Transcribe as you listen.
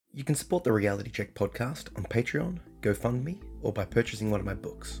You can support the Reality Check podcast on Patreon, GoFundMe, or by purchasing one of my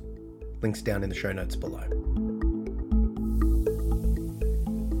books. Links down in the show notes below.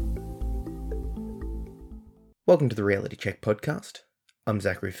 Welcome to the Reality Check podcast. I'm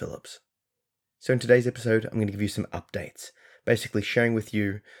Zachary Phillips. So in today's episode, I'm going to give you some updates, basically sharing with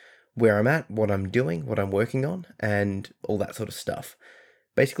you where I'm at, what I'm doing, what I'm working on, and all that sort of stuff.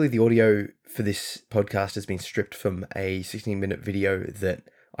 Basically, the audio for this podcast has been stripped from a 16-minute video that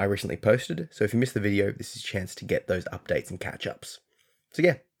I recently posted, so if you missed the video, this is a chance to get those updates and catch-ups. So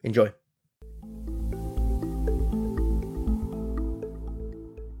yeah, enjoy.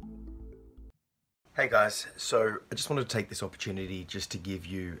 Hey guys, so I just wanted to take this opportunity just to give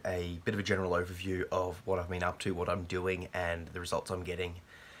you a bit of a general overview of what I've been up to, what I'm doing, and the results I'm getting,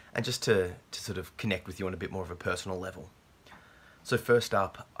 and just to sort of connect with you on a bit more of a personal level. So first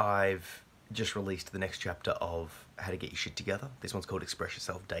up, I've just released the next chapter of How to Get Your Shit Together. This one's called Express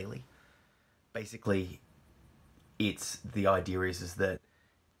Yourself Daily. Basically, the idea is that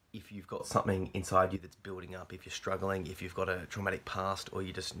if you've got something inside you that's building up, if you're struggling, if you've got a traumatic past, or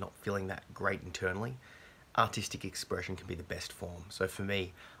you're just not feeling that great internally, artistic expression can be the best form. So for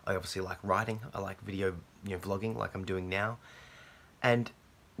me, I obviously like writing, I like video, vlogging like I'm doing now. And,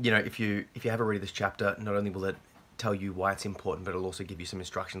 if you haven't read this chapter, not only will it tell you why it's important, but it'll also give you some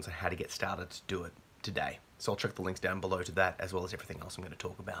instructions on how to get started to do it today. So I'll check the links down below to that, as well as everything else I'm going to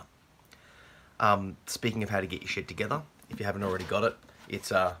talk about. Speaking of how to get your shit together, if you haven't already got it,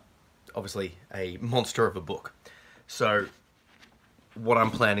 it's obviously a monster of a book. So what I'm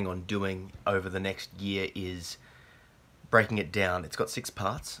planning on doing over the next year is breaking it down. It's got 6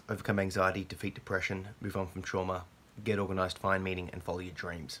 parts: overcome anxiety, defeat depression, move on from trauma, get organized, find meaning, and follow your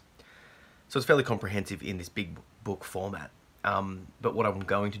dreams. So it's fairly comprehensive in this big book format. But what I'm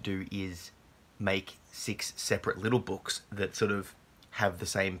going to do is make 6 separate little books that sort of have the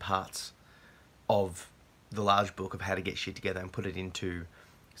same parts of the large book of how to get shit together, and put it into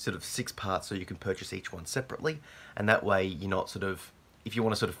sort of 6 parts so you can purchase each one separately. And that way you're not if you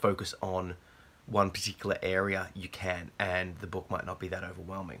want to sort of focus on one particular area, you can, and the book might not be that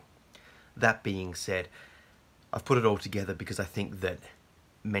overwhelming. That being said, I've put it all together because I think that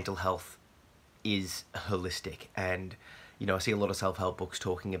mental health is holistic, and I see a lot of self-help books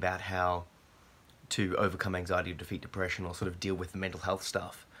talking about how to overcome anxiety or defeat depression, or sort of deal with the mental health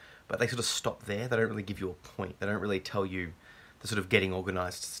stuff, but they sort of stop there. They don't really give you a point. They don't really tell you the sort of getting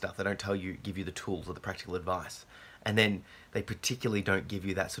organized stuff. They don't give you the tools or the practical advice, and then they particularly don't give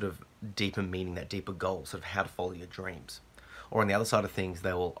you that sort of deeper meaning, that deeper goal, sort of how to follow your dreams. Or on the other side of things,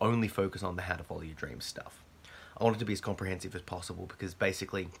 they will only focus on the how to follow your dreams stuff. I want it to be as comprehensive as possible, because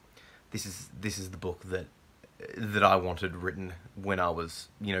basically this is the book that I wanted written when I was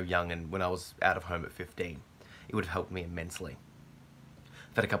young, and when I was out of home at 15. It would have helped me immensely.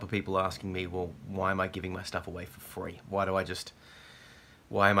 I've had a couple of people asking me, well, why am I giving my stuff away for free? Why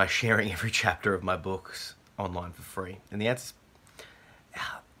am I sharing every chapter of my books online for free? And the answer is,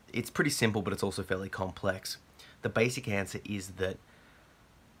 it's pretty simple, but it's also fairly complex. The basic answer is that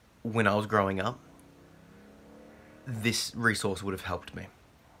when I was growing up, this resource would have helped me,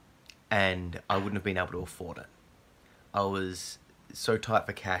 and I wouldn't have been able to afford it. I was so tight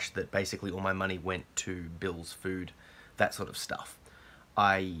for cash that basically all my money went to bills, food, that sort of stuff.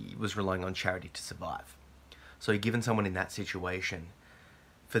 I was relying on charity to survive. So given someone in that situation,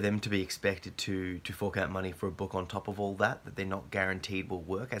 for them to be expected to fork out money for a book on top of all that they're not guaranteed will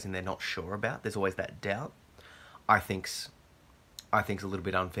work, as in they're not sure about, there's always that doubt, I think's a little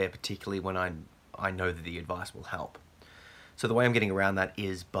bit unfair, particularly when I know that the advice will help. So the way I'm getting around that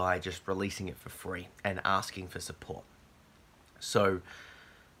is by just releasing it for free and asking for support. So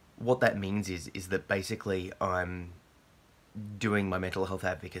what that means is that basically I'm doing my mental health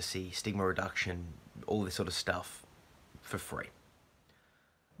advocacy, stigma reduction, all this sort of stuff for free.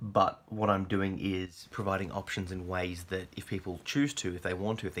 But what I'm doing is providing options and ways that if people choose to, if they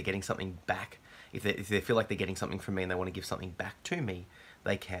want to, if they're getting something back, if they feel like they're getting something from me and they want to give something back to me,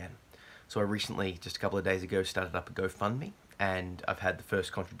 they can. So I recently, just a couple of days ago, started up a GoFundMe, and I've had the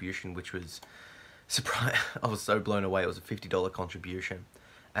first contribution, which was I was so blown away. It was a $50 contribution,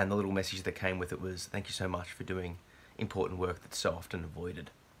 and the little message that came with it was, "Thank you so much for doing important work that's so often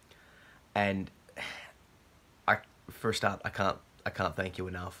avoided." And for a start, I can't thank you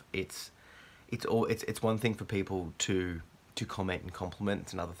enough. It's one thing for people to comment and compliment.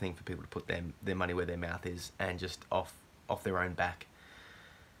 It's another thing for people to put their money where their mouth is, and just off their own back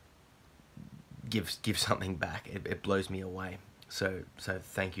give something back. It blows me away. So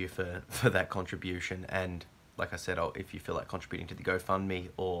thank you for that contribution. And like I said, if you feel like contributing to the GoFundMe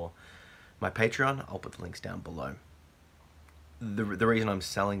or my Patreon, I'll put the links down below. the reason I'm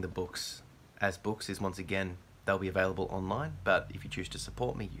selling the books as books is, once again, they'll be available online, but if you choose to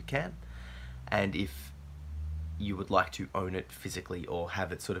support me, you can. And if you would like to own it physically or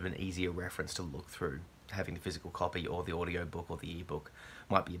have it sort of an easier reference to look through, having the physical copy or the audio book or the ebook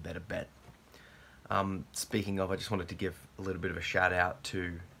might be a better bet. Speaking of, I just wanted to give a little bit of a shout out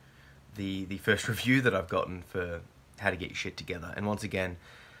to the first review that I've gotten for How to Get Your Shit Together. And once again,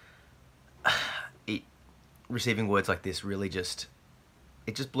 receiving words like this really just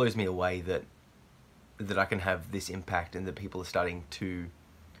blows me away that I can have this impact and that people are starting to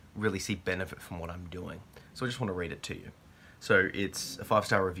really see benefit from what I'm doing. So I just want to read it to you. So it's a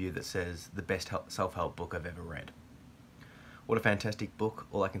 5-star review that says, "The best self-help book I've ever read. What a fantastic book.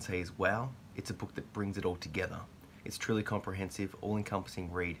 All I can say is wow. It's a book that brings it all together. It's truly comprehensive,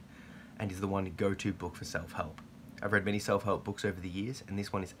 all-encompassing read, and is the one go-to book for self-help. I've read many self-help books over the years, and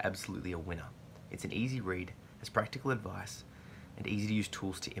this one is absolutely a winner. It's an easy read, has practical advice, and easy-to-use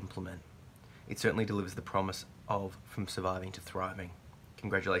tools to implement. It certainly delivers the promise of from surviving to thriving.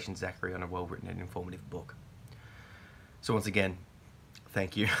 Congratulations, Zachary, on a well-written and informative book." So once again,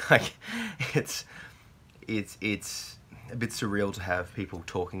 thank you. It's a bit surreal to have people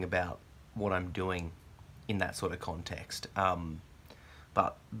talking about what I'm doing in that sort of context.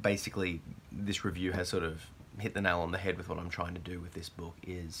 But basically, this review has sort of hit the nail on the head with what I'm trying to do with this book,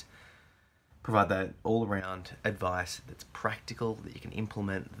 is provide that all-around advice that's practical, that you can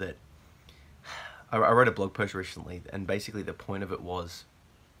implement. That I wrote a blog post recently, and basically the point of it was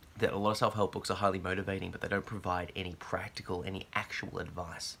that a lot of self-help books are highly motivating, but they don't provide any practical, any actual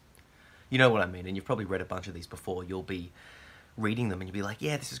advice. You know what I mean, and you've probably read a bunch of these before. You'll be reading them and you'll be like,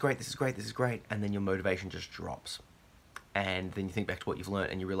 yeah, this is great, this is great, this is great, and then your motivation just drops. And then you think back to what you've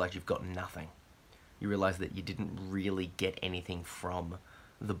learned and you realise you've got nothing. You realise that you didn't really get anything from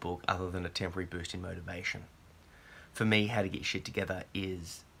the book other than a temporary boost in motivation. For me, How to Get Your Shit Together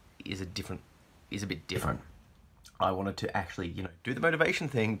is a bit different. I wanted to actually, do the motivation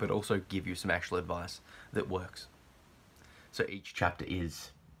thing, but also give you some actual advice that works. So each chapter is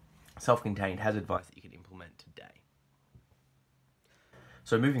self-contained, has advice that you can implement today.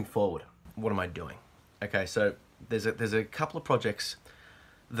 So moving forward, what am I doing? Okay, so there's a couple of projects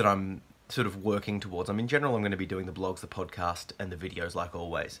that I'm sort of working towards. In general, I'm going to be doing the blogs, the podcast, and the videos like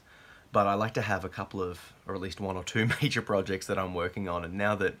always. But I like to have a couple of, or at least one or two major projects that I'm working on. And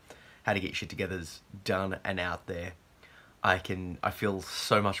now that How to Get Your Shit Together's done and out there, I feel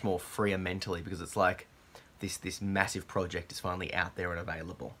so much more freer mentally, because it's like this massive project is finally out there and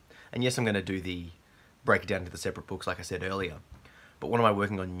available. And yes, I'm going to break it down into the separate books like I said earlier. But what am I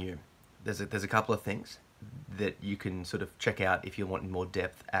working on new? There's a couple of things that you can sort of check out if you want more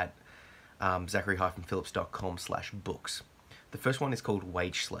depth at zachary-phillips.com/books. The first one is called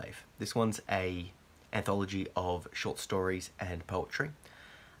Wage Slave. This one's a anthology of short stories and poetry.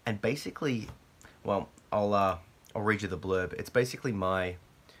 And basically, well, I'll read you the blurb. It's basically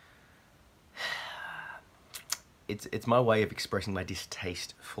it's my way of expressing my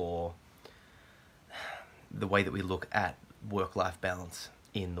distaste for the way that we look at work-life balance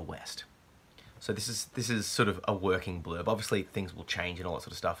in the West. So this is sort of a working blurb. Obviously, things will change and all that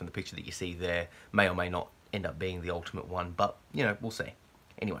sort of stuff, and the picture that you see there may or may not end up being the ultimate one, but, we'll see.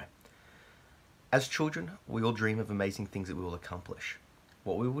 Anyway, as children, we all dream of amazing things that we will accomplish.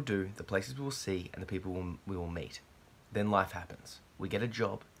 What we will do, the places we will see, and the people we will meet. Then life happens. We get a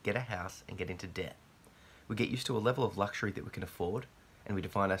job, get a house, and get into debt. We get used to a level of luxury that we can afford, and we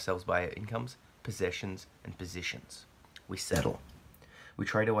define ourselves by our incomes, possessions, and positions. We settle. We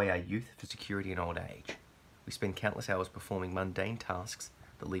trade away our youth for security in old age. We spend countless hours performing mundane tasks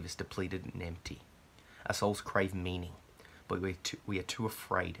that leave us depleted and empty. Our souls crave meaning, but we are too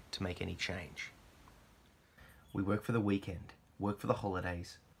afraid to make any change. We work for the weekend, work for the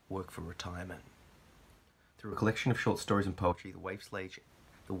holidays, work for retirement. Through a collection of short stories and poetry,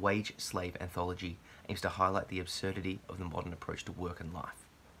 the Wage Slave Anthology aims to highlight the absurdity of the modern approach to work and life.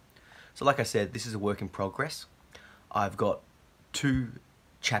 So like I said, this is a work in progress. I've got 2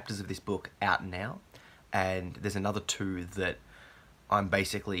 chapters of this book out now, and there's another 2 that I'm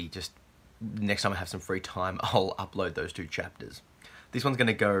basically just, next time I have some free time, I'll upload those 2 chapters. This one's I'm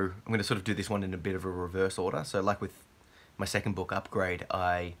going to sort of do this one in a bit of a reverse order. So like with my second book, Upgrade,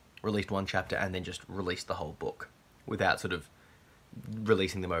 I released 1 chapter and then just released the whole book without sort of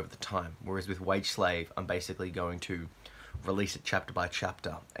releasing them over the time. Whereas with Wage Slave, I'm basically going to release it chapter by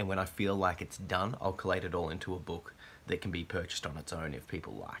chapter, and when I feel like it's done, I'll collate it all into a book that can be purchased on its own if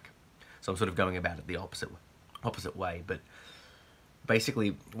people like. So I'm sort of going about it the opposite way, but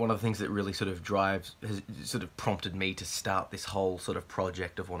basically one of the things that really sort of has sort of prompted me to start this whole sort of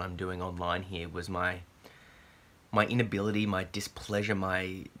project of what I'm doing online here was my my inability, my displeasure,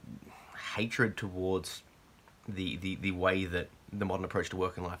 my hatred towards the way that the modern approach to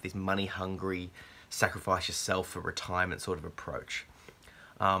work in life, this money hungry, sacrifice yourself for retirement sort of approach.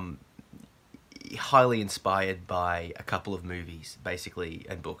 Highly inspired by a couple of movies, basically,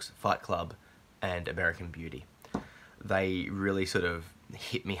 and books, Fight Club and American Beauty. They really sort of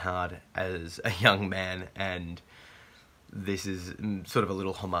hit me hard as a young man, and this is sort of a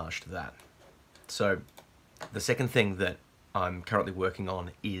little homage to that. So the second thing that I'm currently working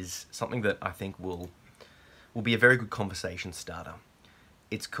on is something that I think will be a very good conversation starter.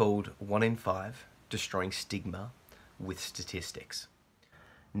 It's called 1 in 5, Destroying Stigma with Statistics.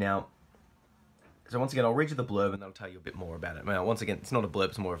 Now, so once again, I'll read you the blurb and that'll tell you a bit more about it. Now, once again, it's not a blurb,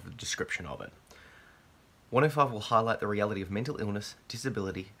 it's more of a description of it. 1 in 5 will highlight the reality of mental illness,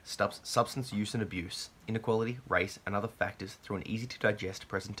 disability, substance use and abuse, inequality, race, and other factors through an easy-to-digest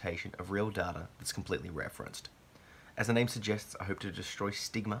presentation of real data that's completely referenced. As the name suggests, I hope to destroy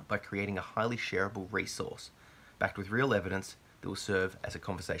stigma by creating a highly shareable resource, backed with real evidence that will serve as a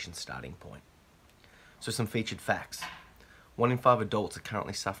conversation starting point. So some featured facts. 1 in 5 adults are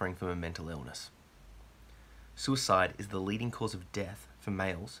currently suffering from a mental illness. Suicide is the leading cause of death for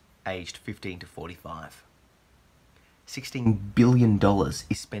males aged 15 to 45. $16 billion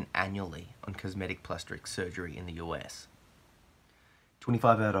is spent annually on cosmetic plastic surgery in the US.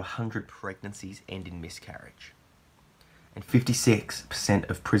 25 out of 100 pregnancies end in miscarriage. And 56%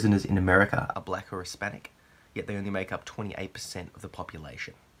 of prisoners in America are black or Hispanic, yet they only make up 28% of the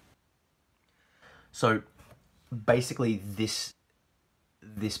population. So basically this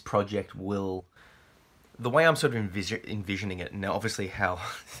project will, the way I'm sort of envisioning it, now obviously how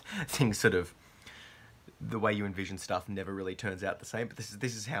things sort of, the way you envision stuff never really turns out the same, but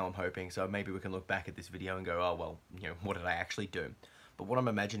this is how I'm hoping. So maybe we can look back at this video and go, oh well, you know, what did I actually do? But what I'm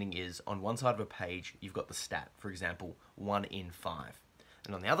imagining is, on one side of a page, you've got the stat, for example, 1 in 5.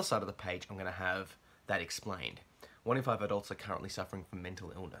 And on the other side of the page, I'm going to have that explained. 1 in 5 adults are currently suffering from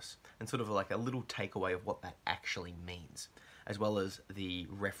mental illness, and sort of like a little takeaway of what that actually means, as well as the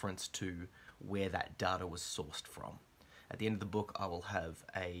reference to where that data was sourced from. At the end of the book, I will have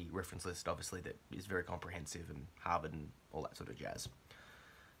a reference list, obviously, that is very comprehensive, and Harvard and all that sort of jazz.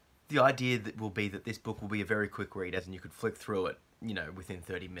 The idea that will be that this book will be a very quick read, as in you could flick through it, you know, within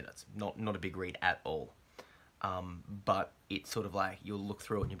 30 minutes. Not a big read at all. But it's sort of like, you'll look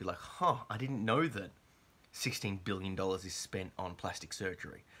through it and you'll be like, huh, I didn't know that $16 billion is spent on plastic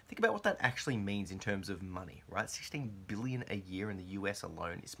surgery. Think about what that actually means in terms of money, right? $16 billion a year in the US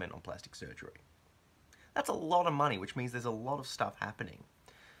alone is spent on plastic surgery. That's a lot of money, which means there's a lot of stuff happening.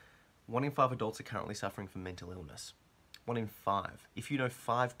 1 in 5 adults are currently suffering from mental illness. 1 in 5. If you know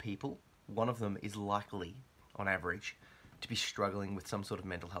 5 people, one of them is likely, on average, to be struggling with some sort of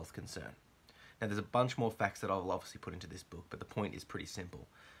mental health concern. Now, there's a bunch more facts that I'll obviously put into this book, but the point is pretty simple.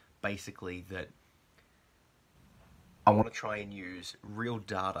 Basically, that I want to try and use real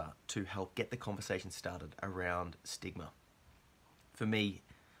data to help get the conversation started around stigma. For me,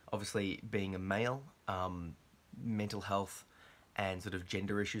 obviously, being a male, mental health and sort of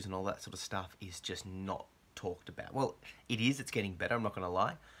gender issues and all that sort of stuff is just not talked about. Well, it is, it's getting better, I'm not going to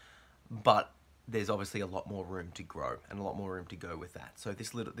lie, but there's obviously a lot more room to grow and a lot more room to go with that. So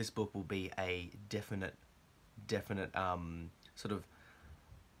this book will be a definite sort of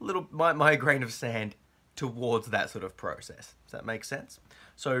little, my grain of sand towards that sort of process. Does that make sense?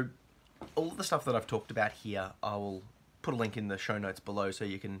 So all of the stuff that I've talked about here, I will put a link in the show notes below so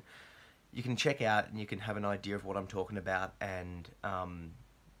you can check out and you can have an idea of what I'm talking about, and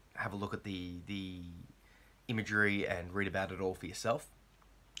have a look at the imagery and read about it all for yourself.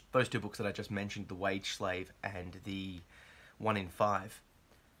 Those 2 books that I just mentioned, The Wage Slave and the 1 in 5,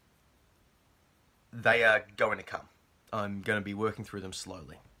 they are going to come. I'm going to be working through them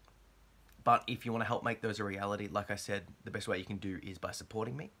slowly. But if you want to help make those a reality, like I said, the best way you can do is by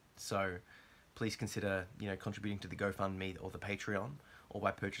supporting me. So please consider, you know, contributing to the GoFundMe or the Patreon, or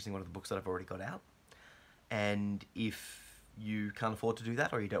by purchasing one of the books that I've already got out. And if you can't afford to do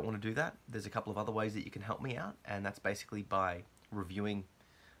that, or you don't want to do that, there's a couple of other ways that you can help me out, and that's basically by reviewing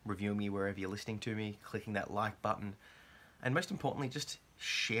me wherever you're listening to me, clicking that like button, and most importantly, just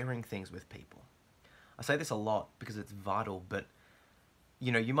sharing things with people. I say this a lot because it's vital, but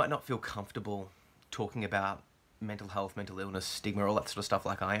you know, you might not feel comfortable talking about mental health, mental illness, stigma, all that sort of stuff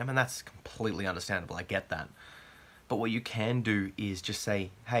like I am, and that's completely understandable, I get that. But what you can do is just say,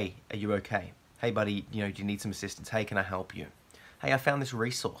 hey, are you okay? Hey buddy, you know, do you need some assistance? Hey, can I help you? Hey, I found this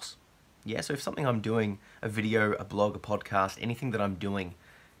resource. Yeah, so if something I'm doing, a video, a blog, a podcast, anything that I'm doing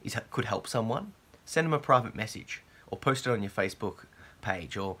could help someone, send them a private message or post it on your Facebook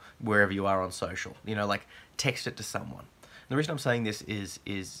page or wherever you are on social. You know, like text it to someone. And the reason I'm saying this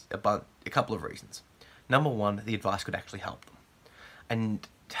is about a couple of reasons. Number one, the advice could actually help them. And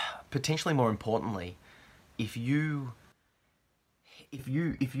potentially more importantly, if you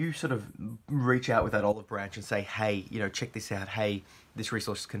sort of reach out with that olive branch and say, hey, you know, check this out, hey, this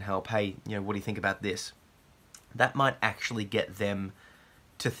resource can help, hey, you know, what do you think about this? That might actually get them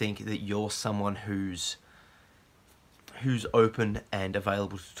to think that you're someone who's open and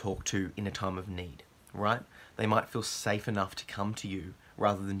available to talk to in a time of need, right? They might feel safe enough to come to you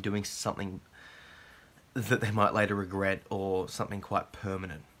rather than doing something that they might later regret or something quite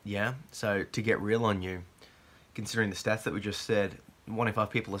permanent, yeah? So to get real on you, considering the stats that we just said, 1 in 5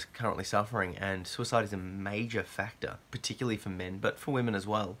 people are currently suffering, and suicide is a major factor, particularly for men, but for women as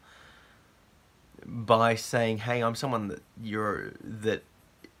well. By saying, hey, I'm someone that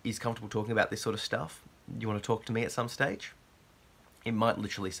is comfortable talking about this sort of stuff, you want to talk to me at some stage? It might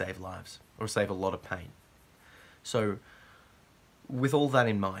literally save lives, or save a lot of pain. So, with all that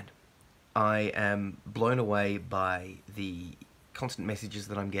in mind, I am blown away by the constant messages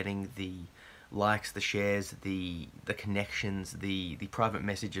that I'm getting, the likes, the shares, the connections, the private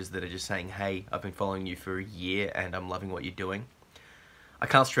messages that are just saying, hey, I've been following you for a year and I'm loving what you're doing. I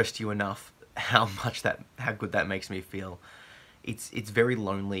can't stress to you enough how good that makes me feel. It's very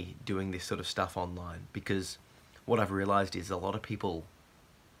lonely doing this sort of stuff online, because what I've realized is a lot of people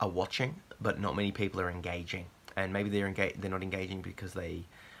are watching, but not many people are engaging. And maybe they're not engaging because they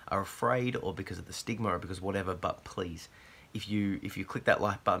are afraid, or because of the stigma, or because whatever, but please, if you click that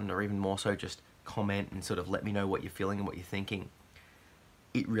like button, or even more so, just comment and sort of let me know what you're feeling and what you're thinking,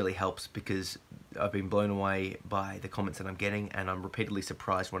 it really helps, because I've been blown away by the comments that I'm getting, and I'm repeatedly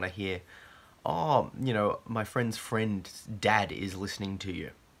surprised when I hear, oh, you know, my friend's friend's dad is listening to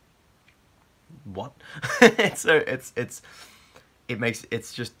you. What? So it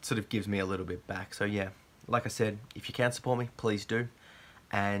just sort of gives me a little bit back. So yeah, like I said, if you can support me, please do.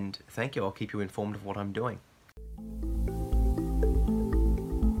 And thank you. I'll keep you informed of what I'm doing.